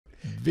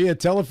Via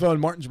telephone,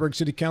 Martinsburg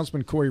City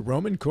Councilman Cory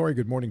Roman. Cory,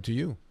 good morning to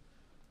you.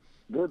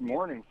 Good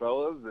morning,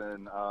 fellas.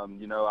 And, I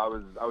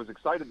was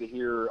excited to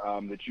hear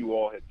that you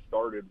all had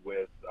started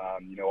with,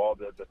 all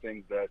the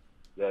things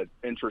that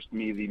interest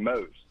me the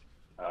most.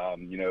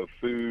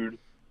 Food,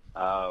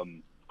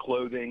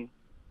 clothing,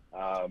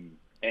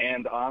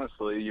 and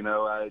honestly, you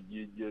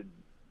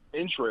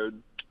introed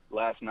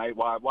last night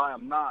why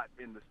I'm not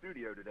in the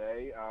studio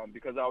today,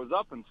 because I was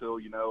up until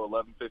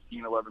 11:15,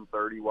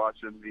 11:30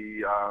 watching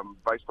the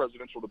vice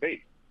presidential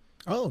debate.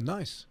 Oh,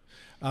 nice.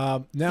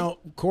 Now,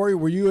 Cory,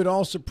 were you at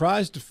all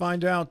surprised to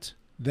find out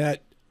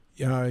that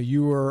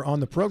you were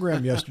on the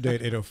program yesterday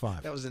at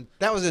 8:05?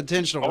 That was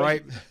intentional,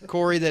 right,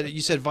 Cory? That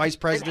you said vice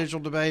presidential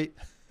debate.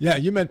 Yeah,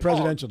 you meant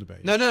presidential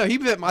debate. No, I think he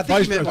meant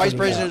vice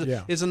president.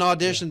 Yeah. It's an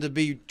audition to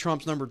be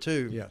Trump's number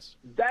 2. Yes.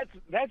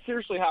 That's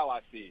seriously how I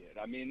see it.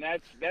 I mean,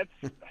 that's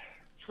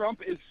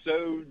Trump is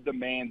so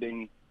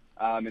demanding,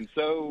 and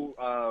so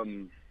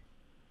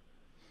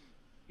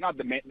not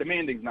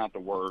demanding's not the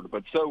word,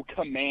 but so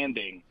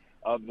commanding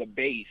of the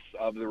base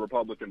of the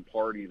Republican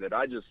Party that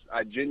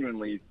I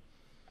genuinely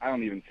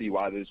don't even see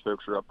why those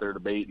folks are up there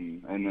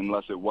debating, and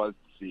unless it was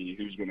to see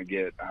who's going to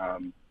get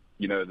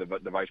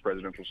the vice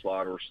presidential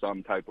slot or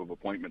some type of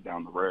appointment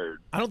down the road.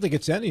 I don't think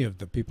it's any of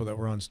the people that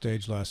were on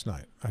stage last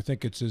night. I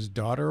think it's his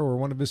daughter or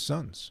one of his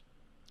sons.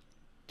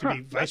 To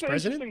be vice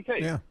president?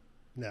 Yeah.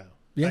 No,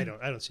 yeah.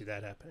 I don't see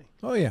that happening.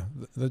 Oh yeah,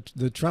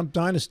 the Trump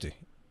dynasty.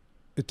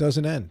 It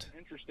doesn't end.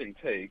 Interesting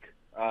take.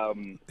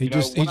 He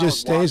just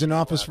stays in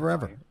office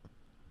forever. Night,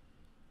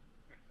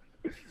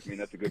 I mean,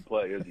 that's a good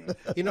play, isn't it?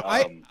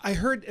 I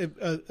heard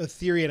a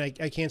theory, and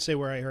I can't say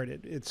where I heard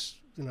it. It's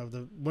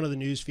one of the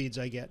news feeds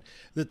I get,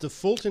 that the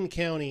Fulton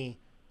County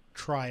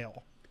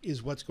trial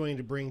is what's going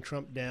to bring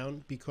Trump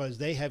down because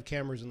they have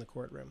cameras in the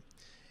courtroom,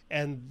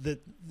 and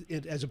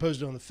as opposed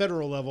to on the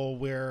federal level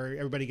where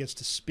everybody gets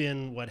to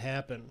spin what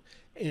happened.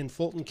 In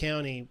Fulton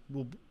County,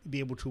 we'll be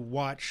able to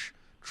watch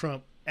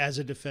Trump as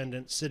a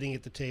defendant sitting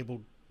at the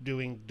table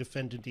doing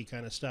defendant-y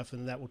kind of stuff,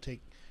 and that will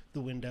take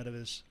the wind out of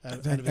his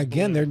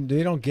again.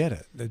 They don't get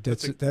it.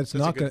 That's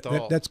not going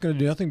to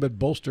do nothing but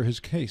bolster his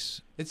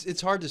case.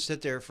 It's hard to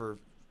sit there for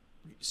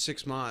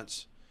 6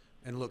 months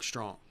and look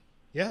strong.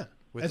 Yeah,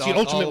 that's the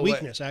ultimate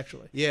weakness,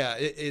 actually. Yeah,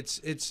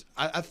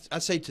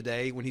 I'd say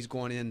today when he's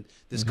going in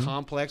this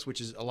complex,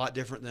 which is a lot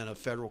different than a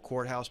federal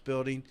courthouse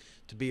building,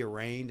 to be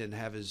arraigned and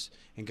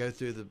and go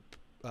through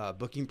the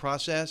booking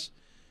process.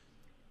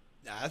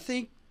 I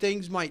think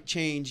things might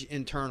change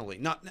internally.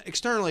 Not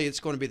externally,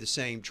 it's going to be the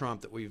same Trump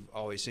that we've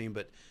always seen,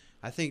 but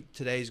I think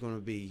today's going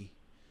to be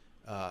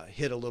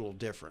hit a little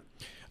different.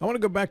 I want to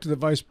go back to the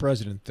vice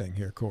president thing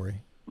here,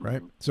 Cory.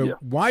 Right? So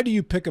why do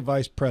you pick a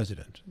vice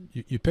president?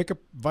 You pick a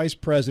vice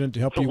president to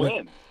help you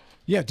win.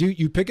 Yeah,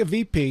 you pick a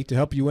VP to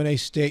help you win a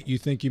state you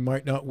think you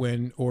might not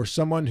win, or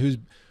someone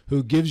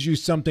who gives you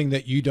something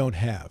that you don't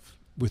have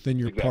within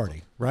your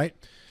party, right?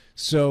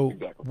 So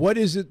what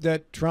is it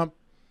that Trump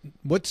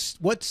what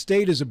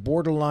state is a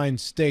borderline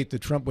state that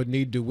Trump would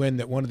need to win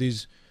that one of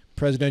these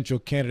presidential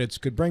candidates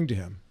could bring to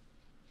him?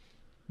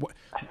 What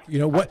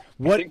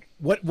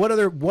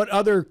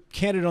other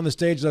candidate on the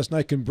stage last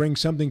night can bring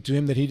something to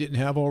him that he didn't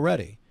have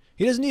already?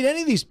 He doesn't need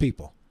any of these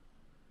people.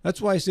 That's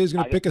why he says he's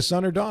going to pick a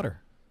son or daughter.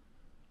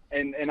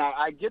 And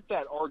I get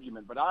that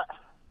argument, but I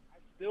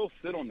still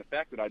sit on the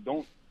fact that I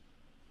don't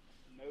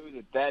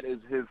know that is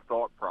his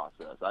thought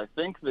process. I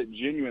think that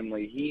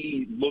genuinely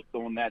he looked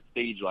on that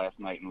stage last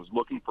night and was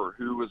looking for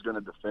who was going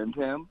to defend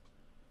him,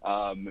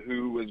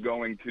 who was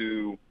going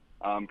to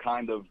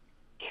kind of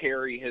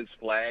carry his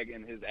flag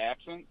in his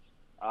absence.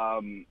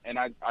 And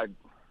I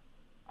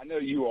know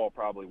you all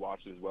probably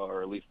watched it as well,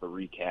 or at least the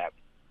recap.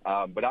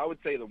 But I would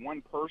say the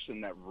one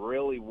person that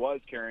really was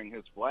carrying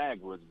his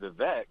flag was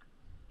Vivek.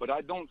 But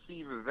I don't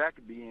see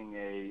Vivek being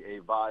a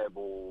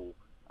viable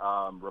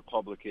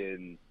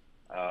Republican,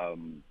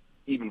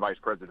 even vice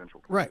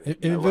presidential candidate,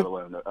 right? Let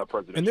alone a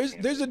presidential.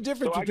 And there's a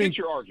difference between. I get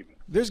your argument.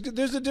 There's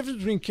a difference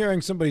between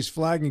carrying somebody's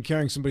flag and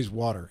carrying somebody's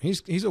water.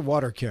 He's a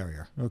water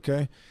carrier.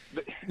 Okay.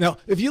 Now,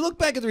 if you look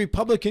back at the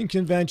Republican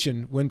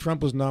convention when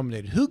Trump was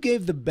nominated, who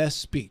gave the best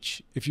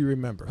speech? If you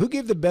remember, who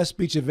gave the best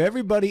speech of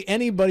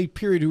anybody,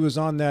 period, who was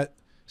on that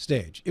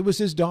stage? It was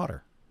his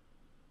daughter.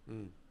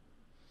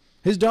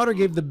 His daughter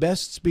gave the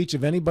best speech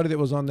of anybody that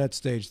was on that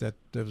stage. That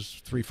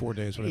was 3-4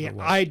 days, whatever it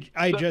was.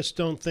 I just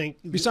don't think.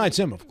 Besides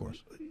him, of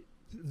course.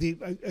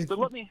 So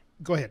let me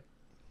go ahead.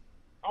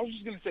 I was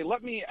just going to say,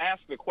 let me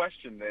ask the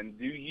question then.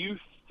 Do you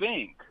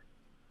think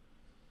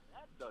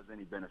that does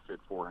any benefit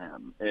for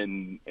him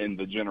in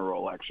the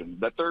general election?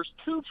 That there's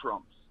 2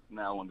 Trumps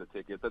now on the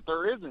ticket, that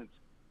there isn't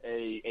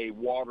a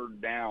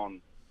watered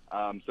down,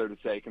 so to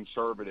say,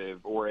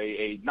 conservative, or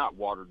a not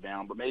watered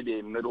down, but maybe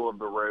a middle of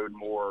the road,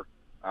 more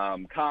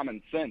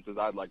common sense, as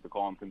I'd like to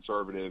call him,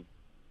 conservative,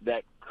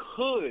 that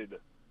could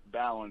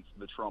balance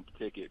the Trump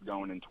ticket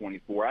going in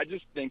 24. I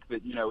just think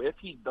that, if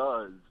he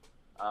does,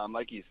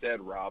 like you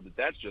said, Rob,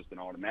 that's just an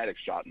automatic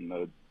shot in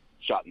the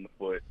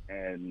foot,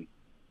 and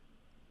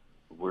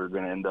we're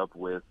going to end up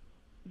with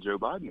Joe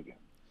Biden again.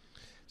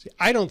 See,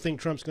 I don't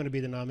think Trump's going to be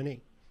the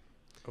nominee.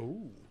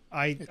 Oh.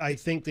 I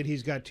think that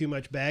he's got too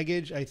much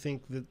baggage. I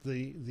think that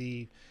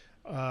he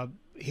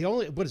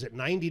only,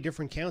 90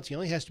 different counts. He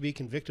only has to be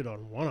convicted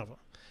on one of them.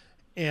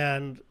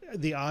 And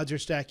the odds are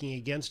stacking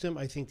against him.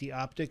 I think the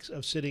optics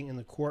of sitting in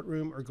the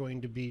courtroom are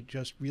going to be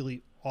just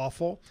really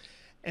awful.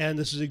 And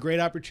this is a great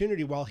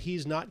opportunity. While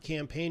he's not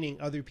campaigning,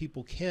 other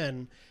people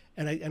can.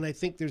 And I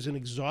think there's an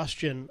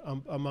exhaustion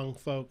among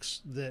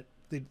folks that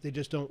they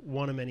just don't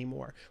want him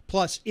anymore.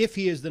 Plus, if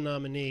he is the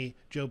nominee,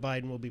 Joe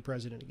Biden will be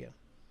president again.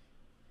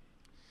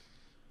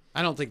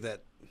 I don't think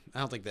that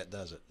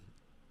does it.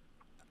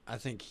 I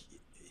think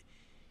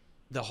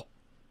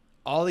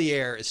all the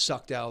air is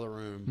sucked out of the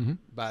room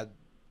by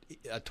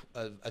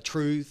a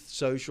truth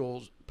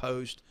social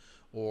post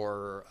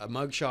or a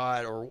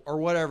mugshot or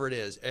whatever it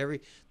is.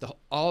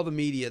 All the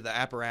media, the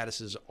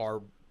apparatuses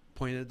are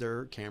pointed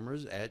their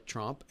cameras at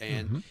Trump,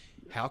 and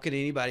how could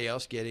anybody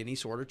else get any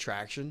sort of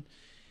traction?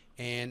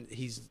 And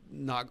he's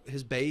not,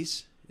 his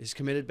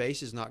committed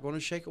base is not going to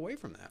shake away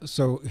from that.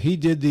 So he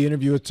did the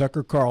interview with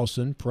Tucker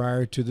Carlson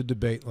prior to the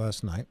debate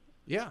last night.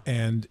 Yeah.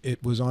 And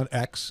it was on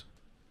X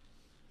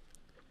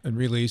and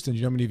released. And do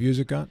you know how many views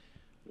it got?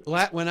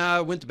 When I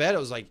went to bed, it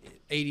was like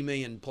 80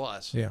 million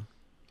plus. Yeah.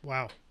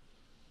 Wow.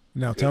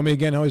 Now tell me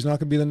again how he's not going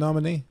to be the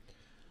nominee.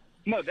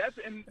 No, that's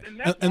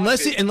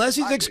unless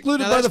he's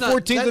excluded by the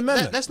 14th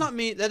Amendment. That's not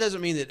mean. That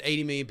doesn't mean that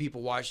 80 million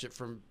people watched it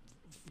from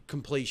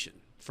completion,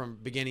 from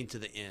beginning to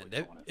the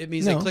end. It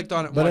means they clicked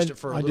on it and watched it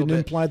for a little bit. I didn't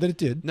imply that it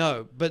did.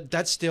 No, but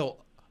that's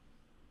still.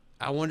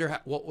 I wonder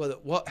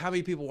how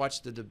many people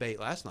watched the debate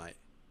last night.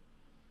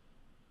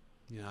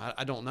 You know,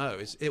 I don't know.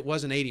 It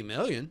wasn't 80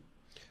 million.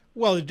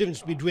 Well, the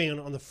difference between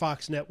on the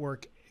Fox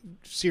network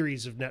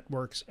series of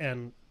networks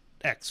and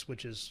X,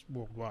 which is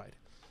worldwide.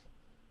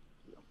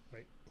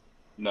 Right.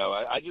 No,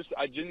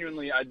 I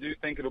genuinely do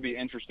think it'll be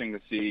interesting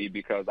to see,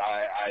 because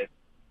I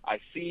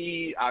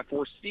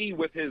foresee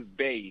with his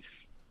base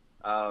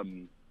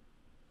these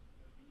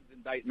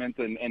indictments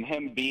and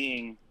him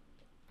being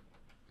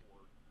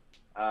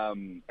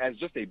as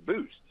just a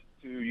boost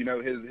to, you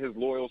know, his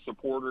loyal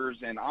supporters.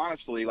 And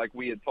honestly, like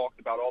we had talked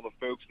about, all the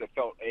folks that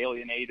felt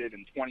alienated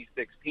in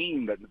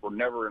 2016 that were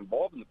never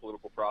involved in the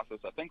political process,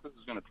 I think this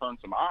is going to turn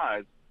some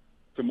eyes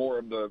to more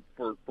of the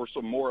for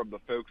some more of the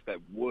folks that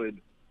would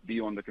be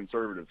on the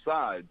conservative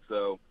side.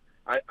 So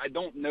I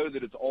don't know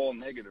that it's all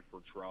negative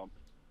for Trump,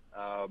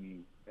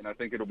 and I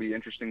think it'll be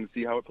interesting to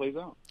see how it plays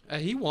out.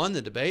 He won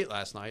the debate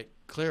last night,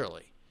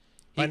 clearly.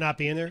 By not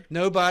being there?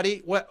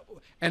 Nobody.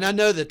 And I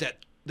know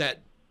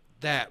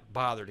that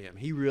bothered him.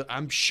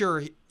 I'm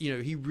sure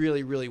he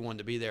really, really wanted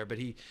to be there, but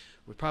he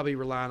was probably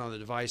relying on the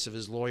advice of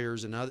his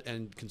lawyers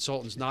and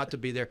consultants not to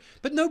be there.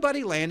 But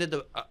nobody landed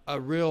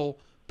a real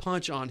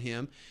punch on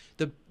him.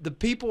 The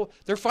people,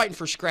 they're fighting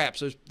for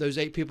scraps. Those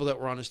 8 people that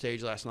were on the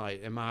stage last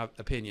night, in my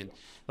opinion,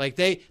 like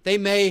they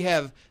may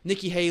have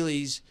Nikki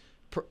Haley's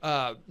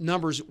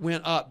numbers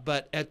went up,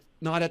 but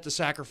not at the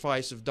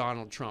sacrifice of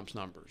Donald Trump's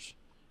numbers.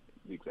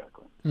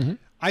 Exactly. Mm-hmm.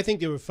 I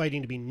think they were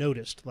fighting to be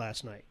noticed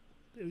last night.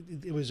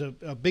 It was a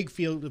big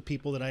field of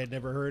people that I had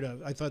never heard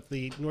of. I thought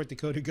the North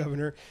Dakota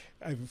governor,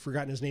 I've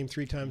forgotten his name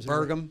 3 times.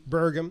 Burgum.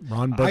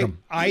 Ron Burgum.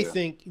 I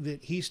think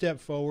that he stepped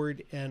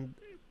forward, and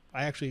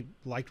I actually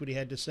liked what he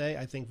had to say.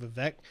 I think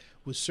Vivek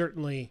was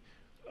certainly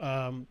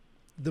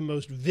the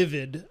most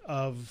vivid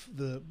of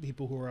the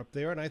people who were up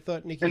there, and I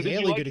thought Nikki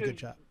Haley did a good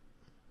job.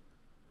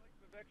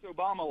 Vivek's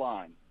Obama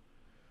line.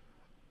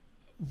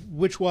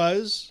 Which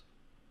was?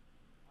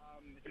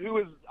 Who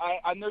is?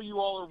 I know you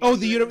all are. Oh,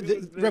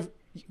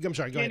 I'm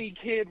sorry. Go ahead. Skinny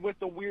kid with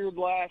the weird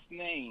last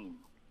name,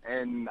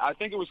 and I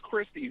think it was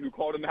Christie who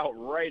called him out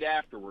right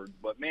afterwards.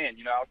 But man,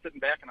 I was sitting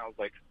back and I was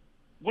like,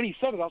 when he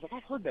said it, I was like,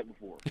 I've heard that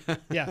before.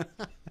 Yeah.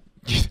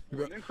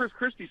 And then Chris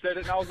Christie said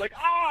it, and I was like,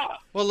 ah.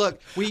 Well, look,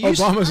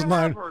 Obama's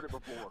heard it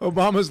before.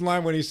 Obama's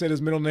line when he said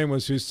his middle name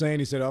was Hussein.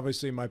 He said,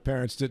 "Obviously, my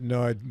parents didn't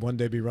know I'd one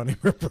day be running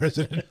for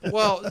president."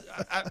 Well,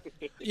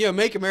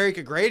 "Make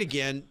America Great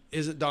Again"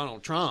 isn't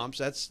Donald Trump's.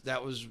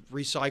 That was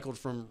recycled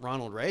from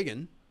Ronald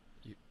Reagan,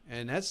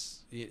 and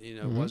that's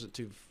wasn't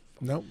too.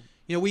 Nope.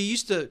 We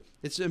used to.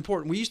 It's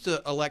important. We used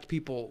to elect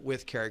people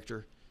with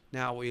character.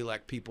 Now we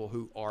elect people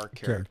who are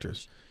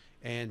characters.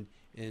 And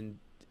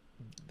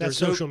that's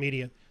social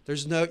media.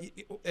 There's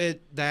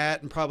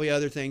that and probably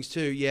other things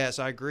too. Yes,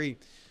 I agree.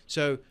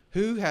 So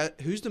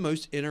who's the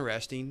most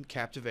interesting,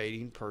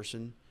 captivating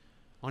person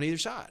on either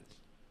side?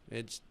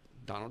 It's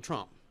Donald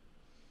Trump.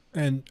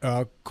 And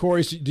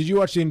Cory, did you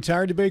watch the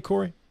entire debate,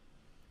 Cory?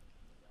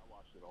 I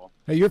watched it all.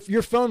 Hey,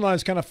 your phone line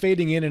is kind of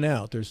fading in and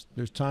out. There's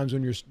times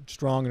when you're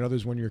strong and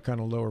others when you're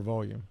kind of lower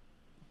volume.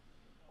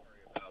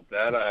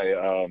 That I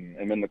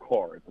am in the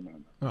car at the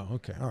moment. Oh,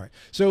 okay. All right.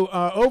 So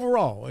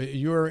overall,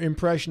 your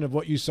impression of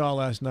what you saw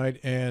last night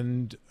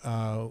and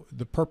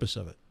the purpose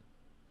of it?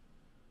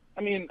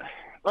 I mean,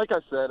 like I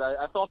said,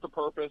 I thought the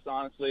purpose,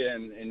 honestly,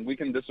 and we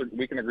can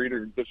agree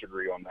to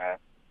disagree on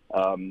that.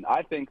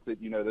 I think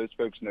that, those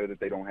folks know that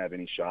they don't have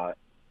any shot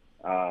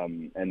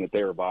and that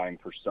they are vying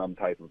for some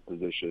type of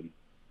position,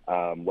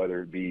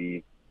 whether it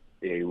be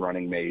a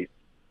running mate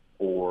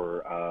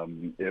or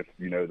if,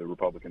 the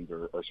Republicans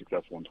are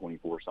successful in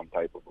 24, some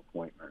type of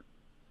appointment.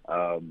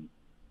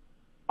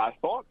 I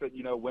thought that,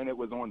 when it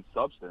was on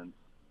substance,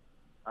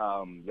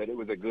 that it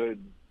was a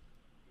good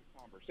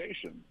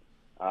conversation.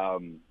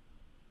 But,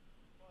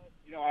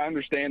 I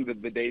understand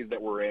that the days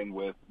that we're in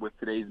with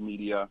today's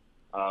media,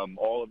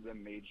 all of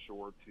them made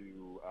sure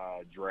to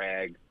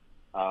drag,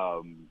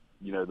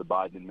 the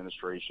Biden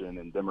administration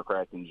and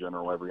Democrats in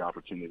general every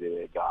opportunity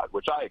they got,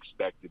 which I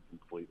expected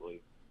completely.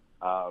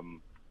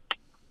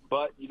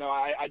 But,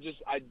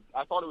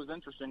 I thought it was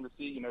interesting to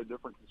see,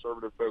 different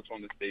conservative folks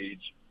on the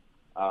stage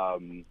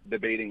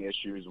debating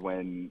issues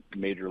when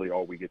majorly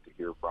all we get to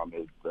hear from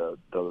is the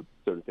so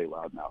to say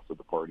loudmouth of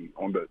the party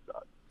on both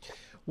sides.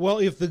 Well,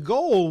 if the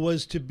goal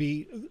was to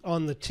be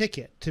on the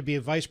ticket to be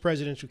a vice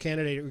presidential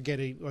candidate or get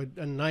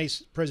a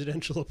nice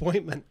presidential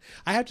appointment,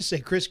 I have to say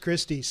Chris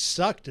Christie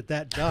sucked at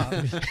that job.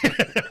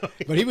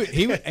 But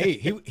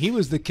he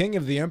was the king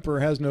of the Emperor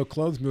Has No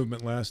Clothes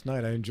movement last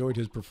night. I enjoyed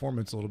his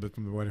performance a little bit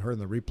from what I heard in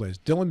the replays.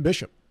 Dylan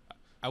Bishop.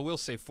 I will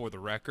say, for the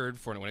record,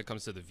 when it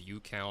comes to the view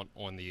count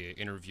on the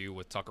interview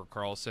with Tucker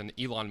Carlson,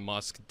 Elon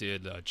Musk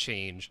did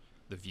change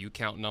the view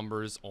count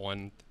numbers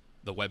on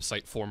the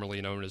website formerly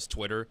known as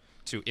Twitter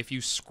to, if you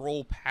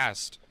scroll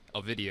past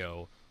a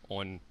video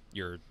on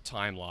your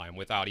timeline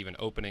without even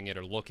opening it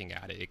or looking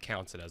at it, it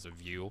counts it as a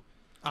view.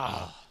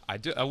 I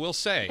will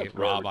say,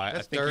 Rob,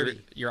 I think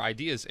your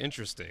idea is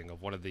interesting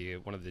of one of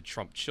the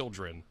Trump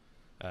children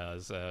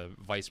as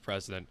vice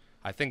president.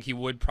 I think he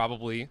would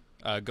probably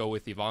go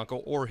with Ivanka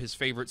or his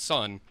favorite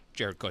son,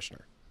 Jared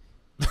Kushner.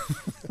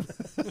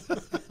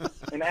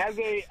 And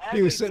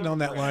he was sitting on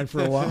that line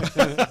for a while.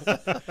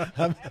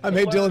 I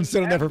made Dylan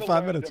sit on there for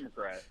 5 minutes.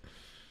 Democrat.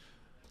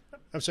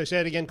 I'm sorry, say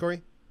it again,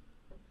 Cory.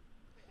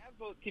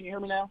 Can you hear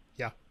me now?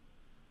 Yeah. As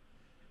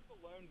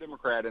a lone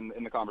Democrat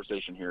in the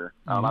conversation here.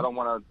 I don't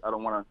want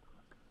to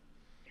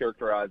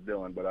characterize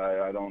Dylan, but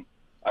I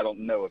don't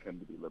know of him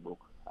to be liberal.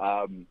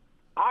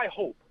 I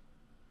hope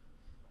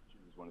he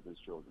chooses one of his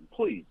children.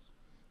 Please.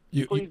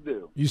 Please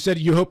do. You said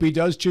you hope he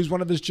does choose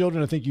one of his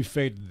children? I think you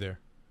faded there.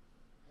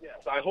 Yes,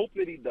 I hope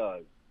that he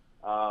does.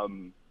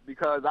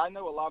 Because I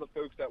know a lot of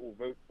folks that will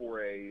vote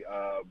for a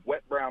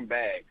wet brown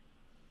bag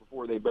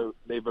before they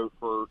vote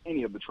for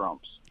any of the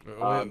Trumps.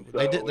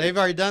 They've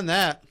already done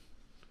that.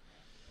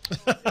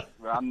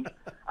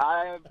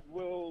 I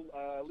will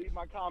leave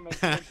my comments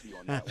to you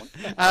on that one.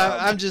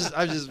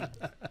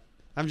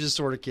 I'm just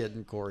sort of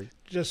kidding, Cory.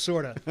 Just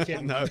sort of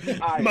kidding. No.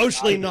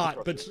 Mostly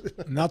not,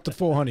 but not the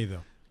full honey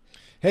though.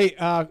 Hey,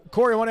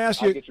 Cory, I want to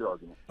ask you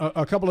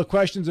a couple of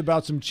questions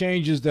about some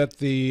changes that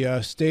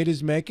the state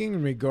is making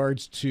in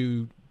regards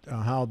to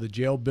how the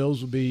jail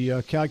bills will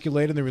be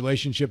calculated, the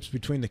relationships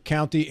between the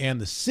county and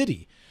the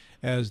city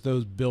as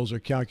those bills are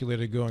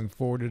calculated going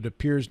forward. It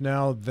appears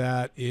now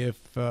that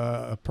if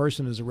a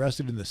person is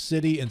arrested in the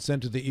city and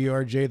sent to the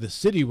ERJ, the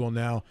city will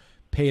now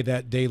pay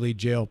that daily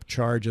jail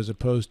charge as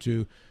opposed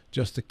to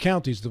just the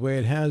counties the way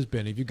it has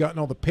been. Have you gotten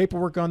all the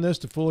paperwork on this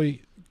to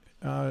fully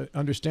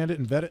understand it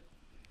and vet it?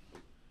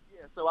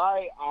 So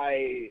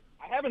I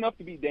have enough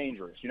to be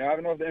dangerous. I have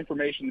enough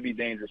information to be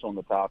dangerous on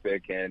the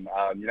topic. And,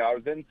 I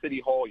was in City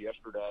Hall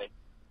yesterday,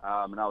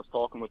 and I was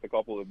talking with a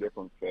couple of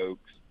different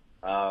folks.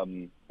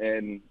 And,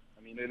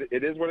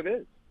 it is what it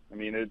is.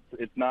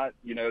 It's not,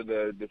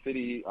 the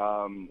city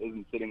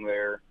isn't sitting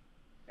there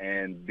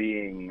and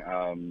being,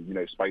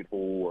 spiteful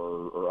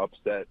or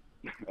upset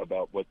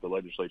about what the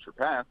legislature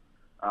passed.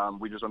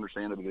 We just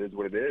understand that it is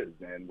what it is.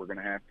 And we're going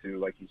to have to,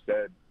 like you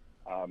said,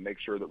 make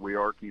sure that we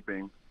are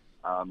keeping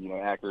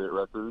accurate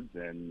records,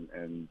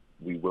 and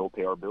we will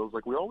pay our bills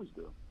like we always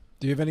do.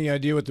 Do you have any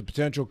idea what the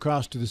potential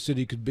cost to the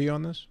city could be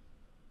on this?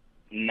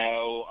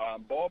 No.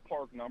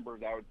 Ballpark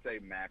numbers, I would say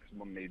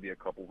maximum maybe a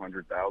couple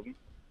 $100,000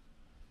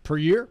 per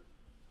year.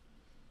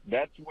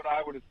 That's what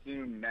I would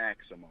assume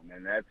maximum,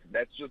 and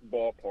that's just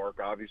ballpark.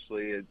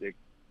 Obviously, it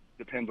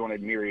depends on a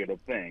myriad of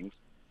things.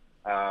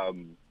 But I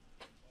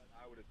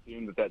would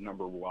assume that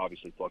number will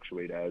obviously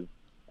fluctuate as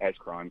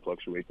crime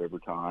fluctuates over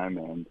time,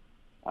 and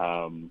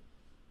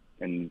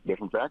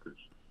different factors.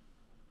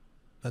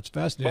 That's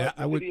fascinating.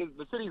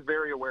 The city's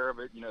very aware of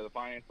it. The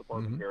finance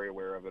department's very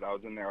aware of it. I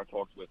was in there. I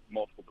talked with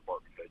multiple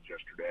department heads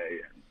yesterday,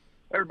 and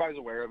everybody's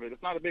aware of it.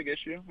 It's not a big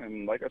issue,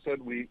 and like I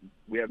said, we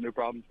have no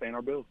problems paying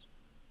our bills.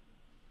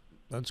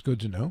 That's good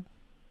to know.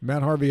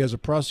 Matt Harvey, as a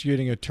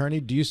prosecuting attorney,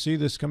 do you see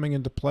this coming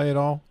into play at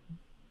all,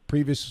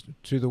 previous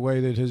to the way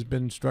that it has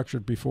been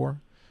structured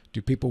before?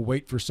 Do people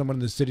wait for someone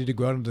in the city to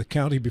go out into the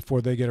county before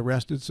they get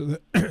arrested so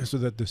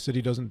that the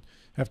city doesn't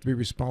have to be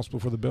responsible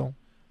for the bill?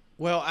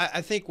 Well,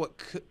 I think what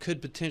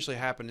could potentially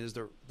happen is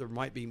there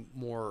might be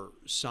more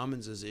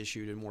summonses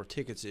issued and more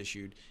tickets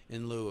issued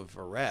in lieu of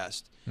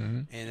arrest,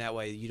 and that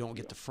way you don't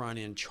get the front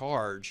end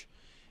charge.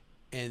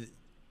 And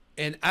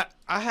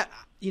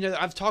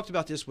I've talked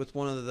about this with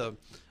one of the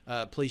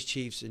police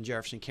chiefs in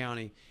Jefferson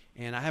County,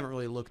 and I haven't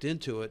really looked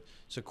into it.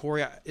 So,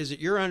 Cory, is it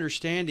your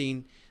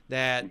understanding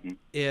that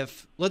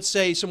if, let's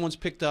say, someone's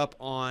picked up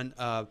on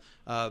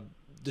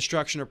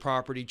destruction of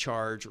property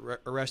charge,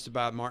 arrested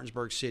by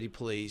Martinsburg City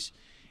Police,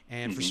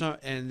 and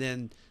and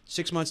then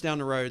 6 months down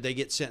the road they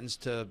get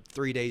sentenced to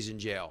 3 days in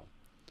jail.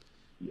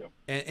 Yeah.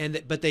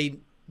 But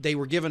they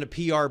were given a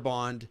PR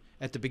bond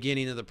at the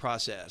beginning of the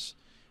process,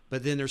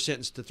 but then they're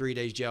sentenced to 3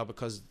 days jail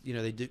because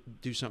they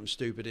do something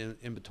stupid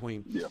in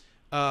between. Yeah.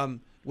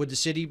 Would the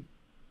city?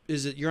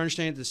 Is it your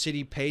understanding that the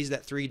city pays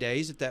that 3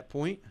 days at that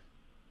point?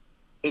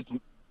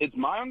 It's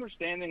my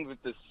understanding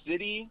that the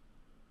city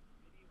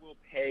will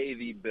pay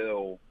the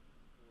bill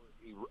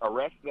for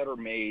arrests that are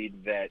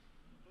made that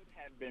could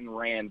have been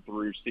ran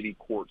through city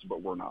courts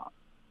but were not.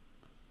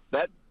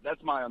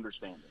 That's my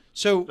understanding.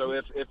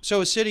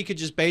 So a city could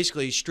just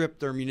basically strip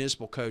their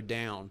municipal code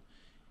down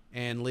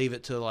and leave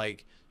it to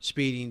like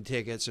speeding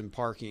tickets and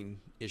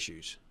parking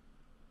issues.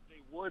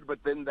 They would,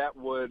 but then that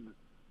would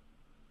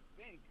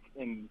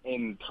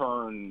in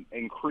turn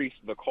increase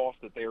the cost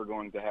that they are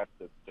going to have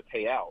to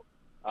pay out.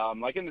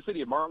 Like in the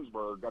city of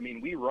Martinsburg, I mean,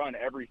 we run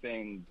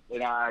everything,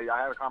 and I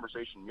had a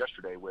conversation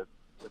yesterday with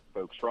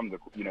folks from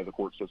the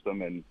court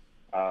system and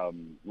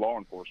law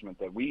enforcement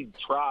that we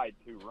tried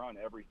to run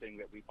everything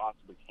that we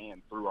possibly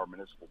can through our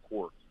municipal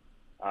courts.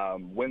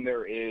 When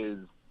there is,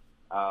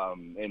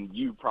 and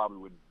you probably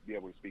would be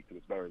able to speak to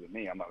this better than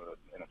me, I'm not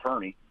an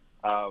attorney,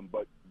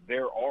 but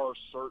there are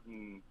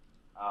certain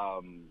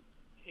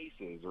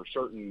cases or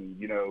certain,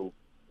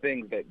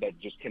 things that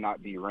just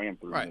cannot be ran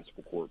through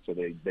municipal court. So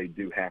they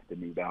do have to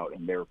move out,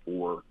 and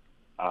therefore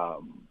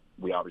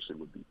we obviously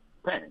would be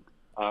paying.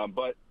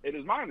 But it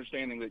is my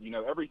understanding that,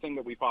 everything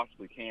that we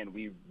possibly can,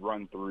 we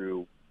run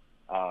through,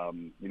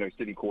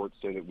 city courts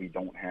so that we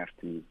don't have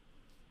to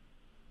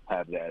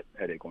have that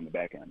headache on the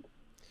back end.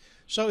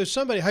 So if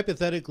somebody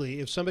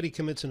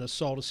commits an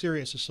assault, a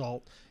serious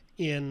assault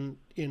in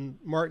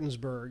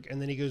Martinsburg,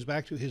 and then he goes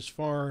back to his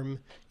farm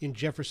in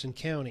Jefferson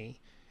County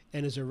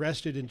and is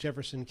arrested in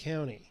Jefferson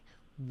County,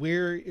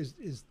 where is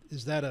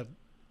that would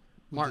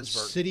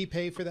Martinsburg. The city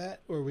pay for that,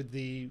 or would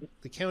the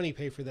county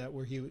pay for that?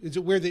 Is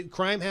it where the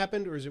crime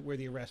happened, or is it where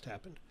the arrest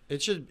happened?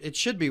 It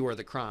should be where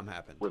the crime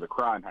happened. Where the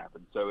crime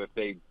happened. So if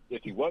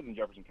he was in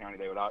Jefferson County,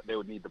 they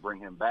would need to bring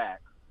him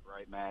back,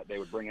 right, Matt? They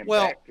would bring him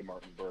back to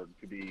Martinsburg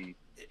to be.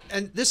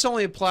 And this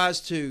only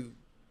applies to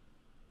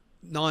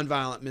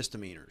nonviolent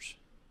misdemeanors.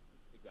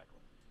 Exactly.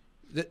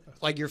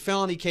 Like your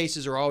felony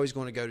cases are always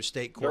going to go to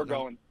state court.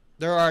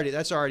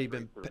 That's already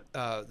been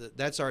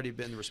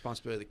the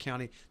responsibility of the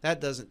county. That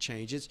doesn't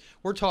change.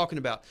 We're talking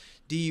about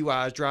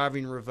DUIs,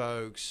 driving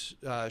revokes,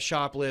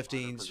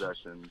 shopliftings,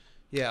 possession.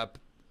 Yeah,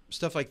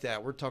 stuff like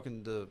that. We're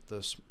talking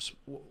the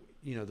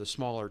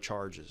smaller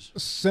charges.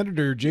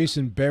 Senator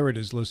Jason Barrett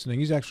is listening.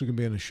 He's actually going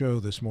to be on the show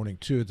this morning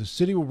too. The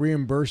city will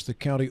reimburse the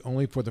county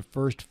only for the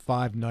first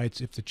 5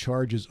 nights if the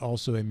charge is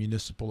also a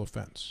municipal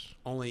offense.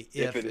 Only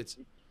if it's.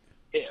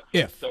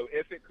 So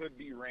if it could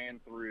be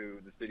ran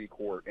through the city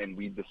court and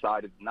we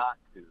decided not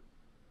to,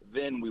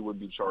 then we would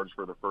be charged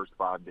for the first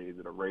 5 days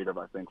at a rate of,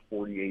 I think,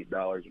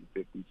 $48.50,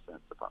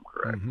 if I'm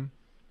correct. Mm-hmm.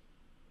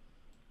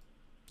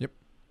 Yep.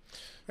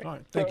 All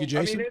right. Thank you,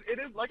 Jason. I mean, it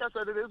is, like I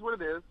said, it is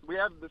what it is.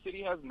 The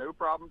city has no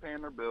problem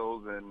paying their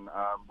bills, and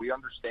we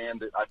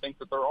understand that. I think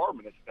that there are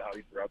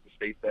municipalities throughout the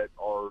state that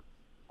are,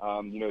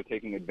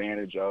 taking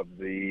advantage of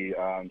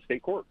the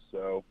state courts.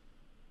 So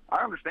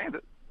I understand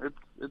it.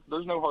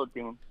 There's no hard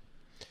feelings.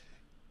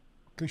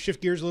 Can we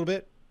shift gears a little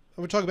bit?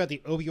 I want to talk about the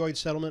opioid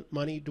settlement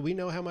money. Do we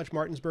know how much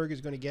Martinsburg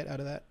is going to get out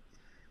of that?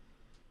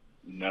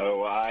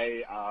 No,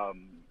 I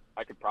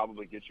could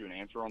probably get you an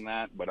answer on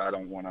that, but I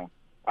don't want to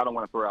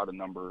throw out a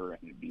number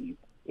and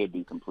it'd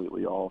be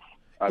completely off.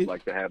 I'd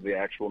like to have the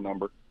actual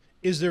number.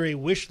 Is there a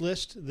wish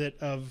list that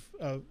of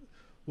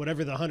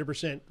whatever the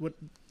 100%, what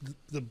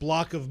the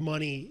block of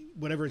money,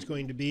 whatever it's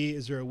going to be?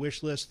 Is there a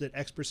wish list that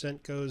X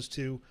percent goes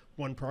to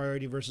one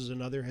priority versus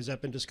another? Has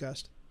that been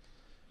discussed?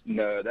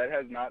 No, that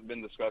has not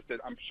been discussed.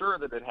 I'm sure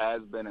that it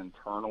has been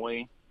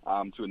internally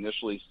to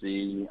initially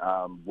see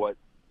what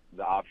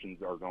the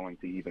options are going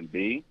to even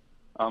be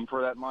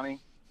for that money.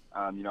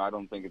 I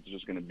don't think it's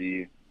just going to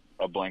be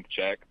a blank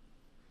check.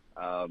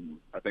 I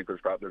think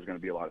there's going to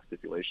be a lot of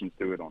stipulations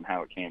to it on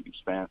how it can be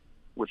spent,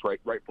 which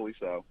rightfully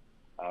so.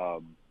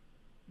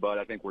 But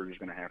I think we're just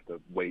going to have to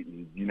wait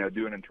and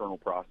do an internal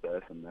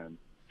process and then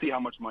see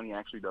how much money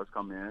actually does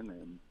come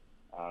in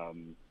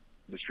and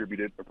distribute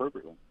it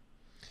appropriately.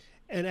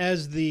 And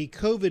as the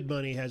COVID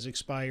money has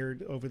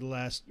expired over the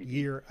last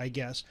year, I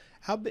guess,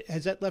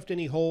 has that left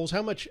any holes?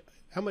 How much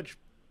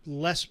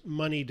less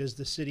money does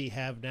the city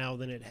have now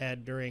than it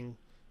had during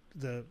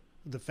the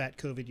fat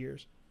COVID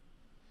years?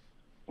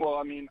 Well,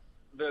 I mean,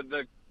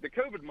 the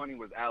COVID money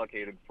was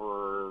allocated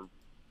for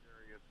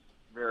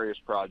various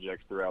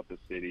projects throughout the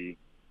city.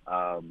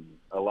 A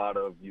lot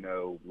of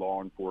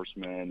law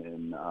enforcement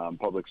and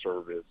public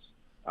service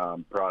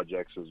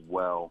projects as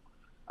well.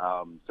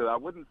 So I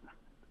wouldn't.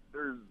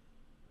 There's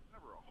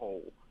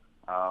whole.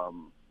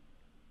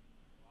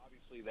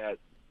 Obviously, that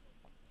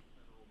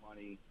federal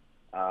money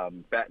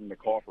fattened the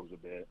coffers a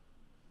bit,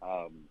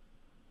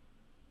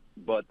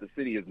 but the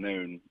city has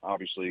known,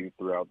 obviously,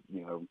 throughout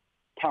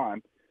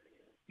time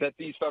that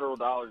these federal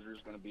dollars are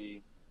just going to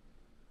be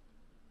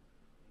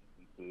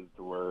licenses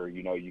to where,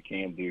 you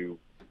can do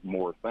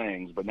more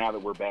things. But now that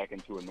we're back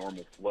into a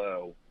normal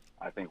flow,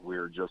 I think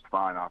we're just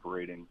fine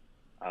operating,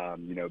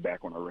 back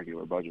on our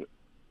regular budget.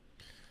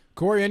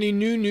 Cory, any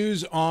new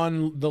news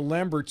on the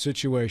Lambert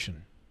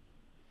situation?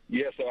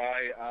 Yeah, so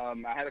I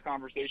had a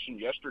conversation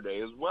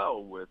yesterday as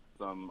well with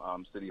some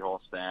City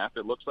Hall staff.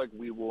 It looks like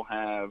we will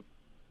have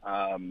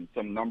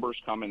some numbers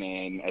coming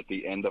in at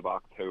the end of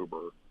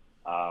October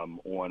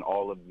on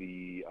all of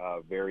the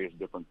various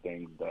different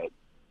things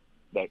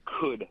that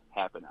could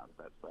happen out of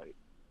that site.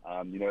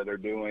 They're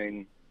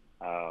doing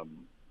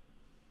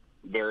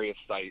various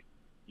site,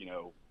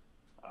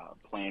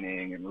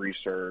 planning and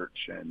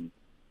research and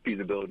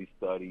feasibility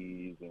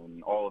studies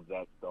and all of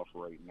that stuff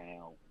right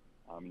now.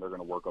 They're going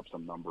to work up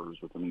some numbers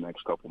within the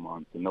next couple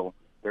months, and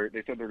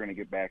they said they're going to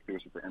get back to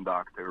us at the end of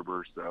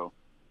October. So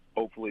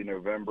hopefully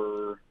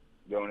November,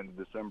 going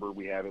into December,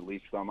 we have at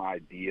least some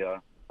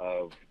idea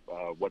of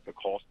what the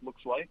cost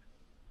looks like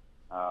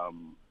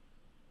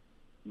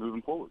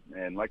moving forward.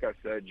 And like I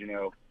said,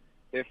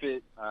 if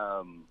it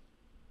do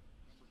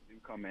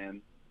come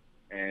in,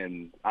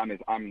 and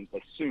I'm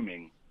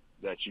assuming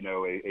that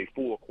a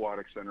full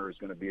aquatic center is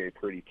going to be a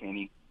pretty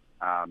penny,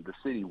 the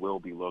city will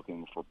be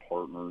looking for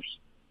partners.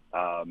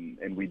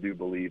 And we do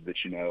believe that,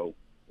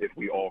 if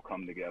we all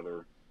come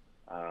together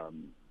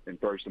and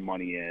throw some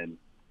money in,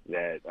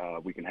 that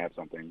we can have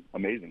something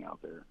amazing out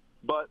there.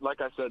 But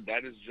like I said,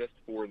 that is just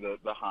for the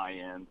high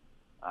end.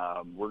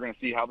 We're going to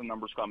see how the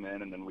numbers come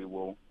in, and then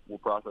we'll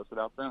process it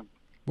out then.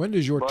 When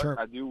does your term?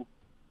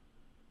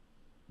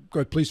 Go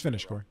ahead, please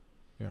finish, Cory.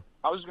 Yeah.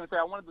 I was just going to say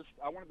I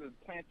wanted to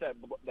plant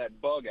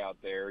that bug out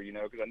there,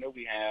 because I know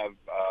we have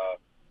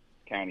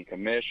county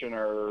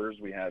commissioners,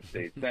 we have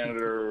state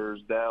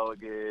senators,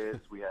 delegates,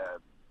 we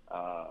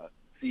have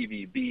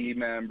CVB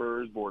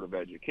members, Board of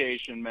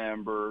Education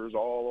members,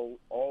 all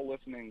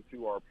listening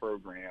to our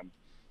program,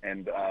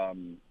 and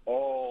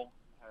all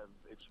have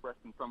expressed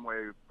in some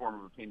way, form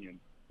of opinion,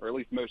 or at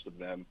least most of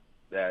them,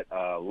 that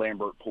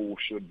Lambert Pool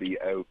should be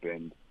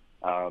opened.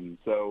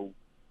 So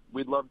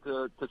we'd love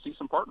to see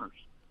some partners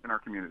in our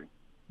community.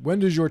 When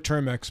does your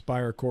term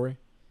expire, Cory?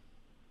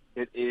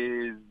 It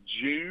is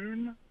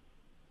June.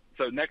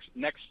 So next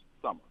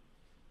summer.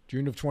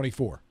 June of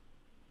 24.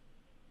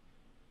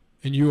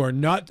 And you are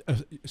not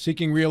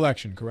seeking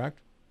re-election, correct?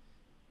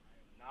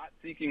 I am not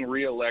seeking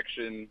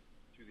re-election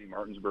to the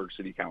Martinsburg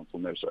City Council,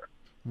 no, sir.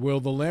 Will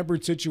the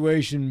Lambert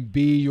situation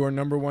be your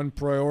number one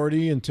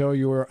priority until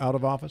you are out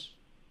of office?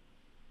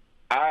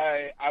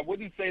 I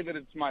wouldn't say that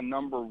it's my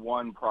number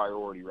one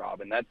priority,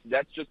 Rob, and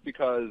that's just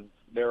because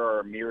there are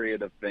a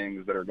myriad of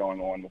things that are going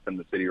on within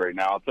the city right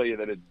now. I'll tell you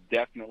that it's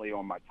definitely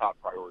on my top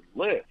priority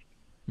list.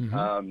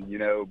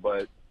 Mm-hmm.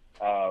 But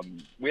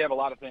we have a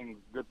lot of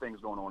good things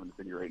going on in the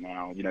city right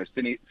now.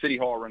 City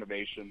Hall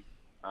renovation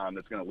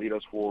that's going to lead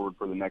us forward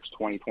for the next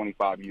 20,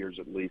 25 years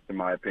at least, in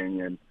my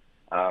opinion.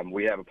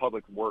 We have a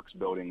public works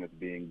building that's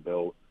being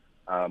built.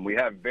 We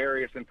have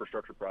various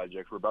infrastructure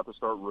projects. We're about to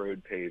start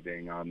road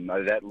paving.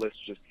 That list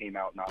just came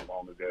out not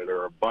long ago.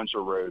 There are a bunch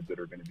of roads that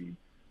are going to be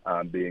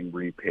being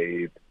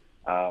repaved.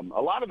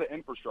 A lot of the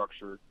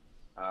infrastructure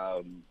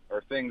are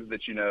things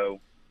that,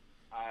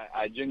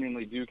 I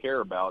genuinely do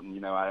care about,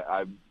 and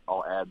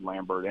I'll add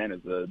Lambert in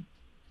as a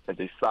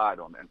side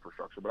on the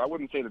infrastructure, but I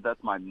wouldn't say that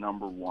that's my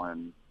number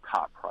one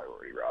top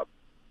priority, Rob.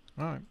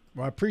 All right.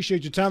 Well, I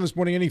appreciate your time this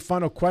morning. Any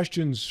final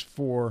questions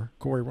for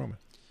Cory Roman?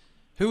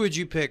 Who would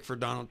you pick for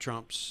Donald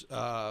Trump's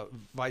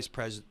vice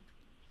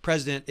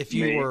president if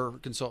you were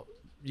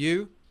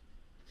you?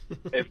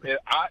 No,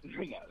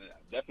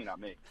 definitely not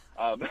me.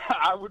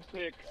 I would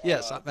pick.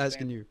 Yes, I'm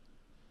asking you.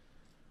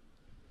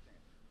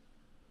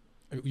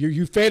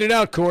 You faded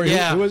out, Cory.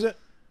 Yeah. Who is it?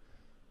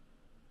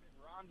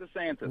 Ron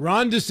DeSantis.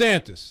 Ron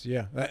DeSantis.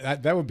 Yeah,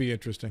 that would be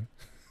interesting.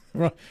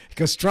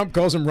 Because Trump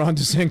calls him Ron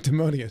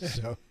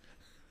DeSanctimonious. So.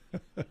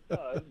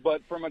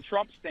 But from a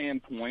Trump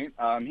standpoint,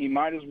 he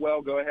might as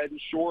well go ahead and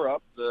shore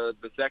up the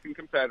second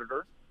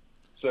competitor.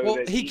 So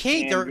that he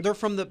can't.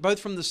 They're both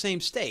from the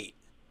same state.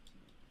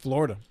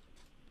 Florida.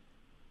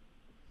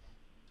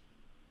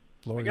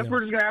 I guess we're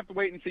just gonna have to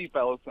wait and see,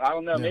 fellas. I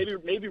don't know. Yeah.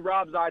 Maybe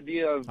Rob's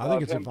idea of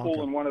him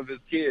pulling one of his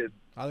kids.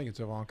 I think it's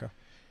Ivanka.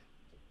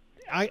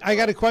 I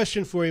got a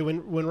question for you.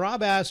 When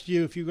Rob asked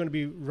you if you're going to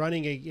be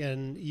running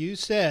again, you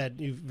said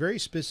very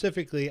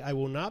specifically, "I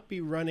will not be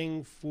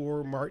running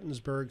for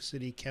Martinsburg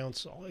City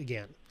Council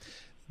again."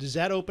 Does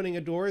that opening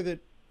a door that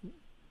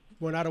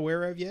we're not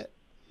aware of yet?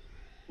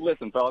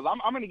 Listen, fellas,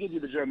 I'm going to give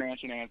you the Joe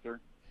Manchin answer.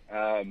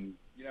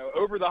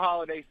 Over the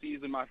holiday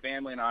season, my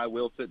family and I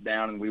will sit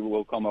down and we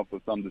will come up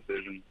with some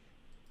decision.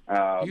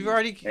 You've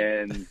already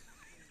and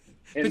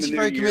but you've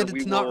already committed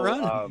to not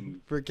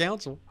run for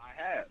council.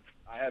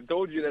 I have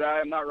told you that I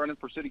am not running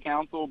for city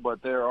council,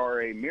 but there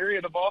are a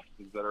myriad of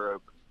offices that are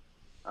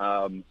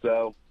open.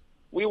 So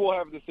we will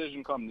have a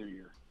decision come New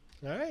Year.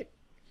 All right.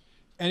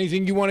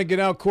 Anything you want to get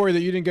out, Cory, that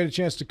you didn't get a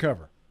chance to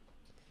cover?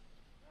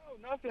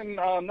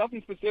 No,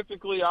 nothing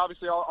specifically.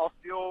 Obviously, I'll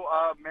steal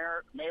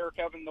Mayor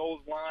Kevin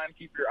Knowles' line.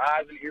 Keep your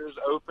eyes and ears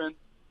open.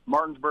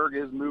 Martinsburg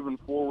is moving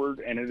forward,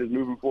 and it is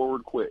moving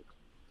forward quick.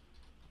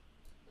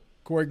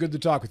 Cory, good to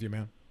talk with you,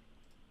 man.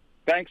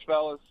 Thanks,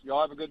 fellas. Y'all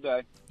have a good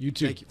day. You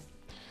too. Thank you.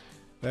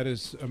 That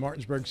is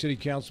Martinsburg City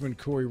Councilman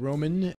Cory Roman.